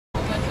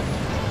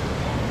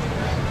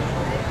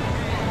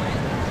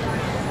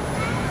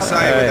saw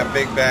you with a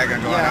big bag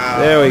and going, yeah.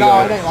 oh. There we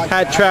go. It ain't like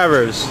At that.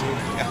 Travers.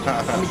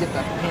 Let me get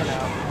that pen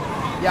out.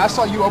 Yeah, I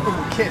saw you open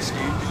with Kiss, dude.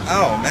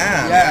 Oh,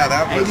 man. Yeah,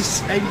 that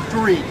was...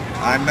 83.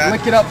 I met...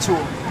 Link it up to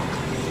him.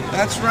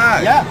 That's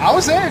right. Yeah, I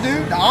was there,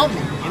 dude. The Omni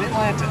in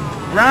Atlanta.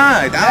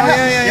 Right. Oh,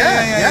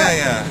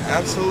 yeah.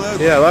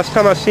 Absolutely. Yeah, last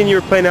time I seen you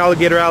were playing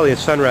Alligator Alley at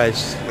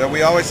Sunrise. Well,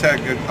 we always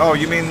had good... Oh,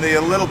 you mean the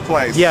little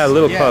place? Yeah, a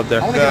little pub there.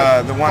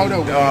 The one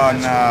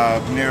on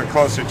near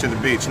closer to the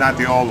beach, not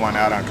the old one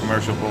out on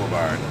Commercial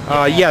Boulevard.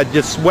 Yeah,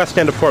 just west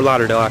end of Fort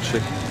Lauderdale,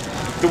 actually.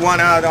 The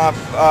one out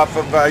off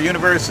of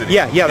University.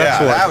 Yeah, that's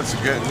the one. That was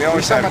good. We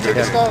always had a good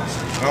gig.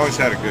 We always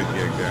had a good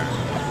gig there.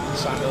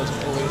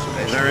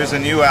 There is a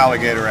new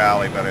Alligator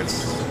Alley, but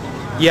it's...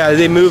 Yeah,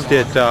 they moved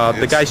it.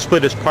 The guy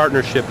split his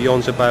partnership. He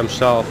owns it by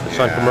himself. It's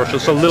on Commercial.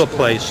 It's a little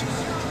place.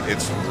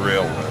 It's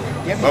real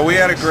little. But we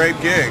had a great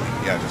gig.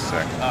 Yeah, just a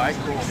second. All right,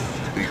 cool.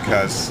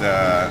 Because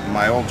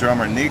my old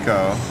drummer,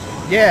 Nico...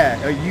 Yeah,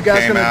 are you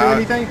guys going to do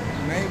anything?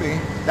 Maybe.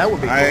 That would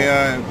be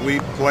cool. We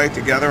played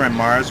together and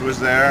Mars was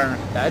there.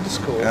 That is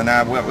cool. And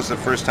that was the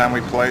first time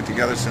we played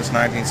together since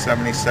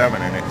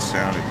 1977, and it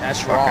sounded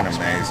fucking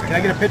amazing. Can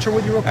I get a picture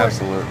with you real quick?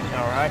 Absolutely.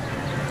 All right.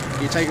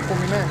 Can you take it for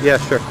me, man? Yeah,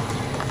 sure.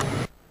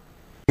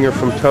 You're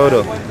from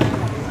Toto.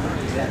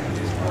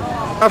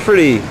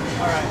 Cafferty. All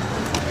right.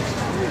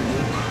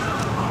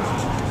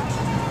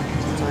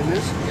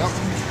 Yep.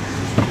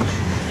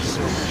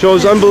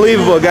 Show's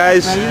unbelievable,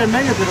 guys. Now, you didn't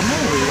make it to the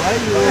movie, right?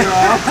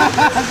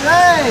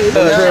 Hey!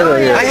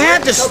 I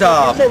had to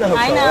stop. I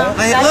know.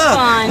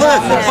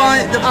 That's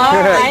fine.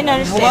 I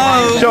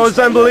understand. Show's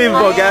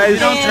unbelievable, guys. You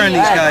don't turn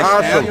these guys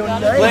Awesome.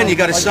 down. Glenn, you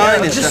got to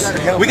sign this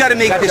stuff. We got to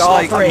make this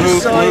like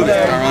move, all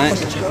right?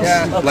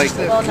 Yeah. Like,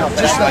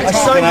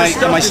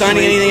 am I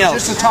signing anything else?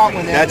 Just the top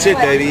one there. That's it,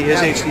 baby.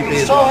 Here's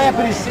HTTP as well.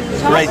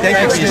 Great, thank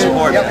you for your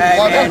support.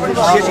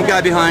 Get your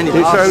guy behind you.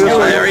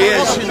 There he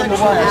is.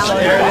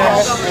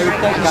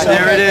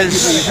 There it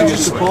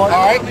is. All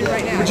right.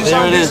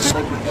 There it is.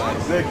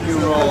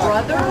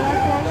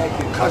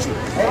 Cousin.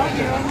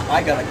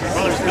 I got it.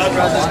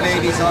 Brothers,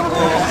 babies,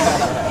 uncles.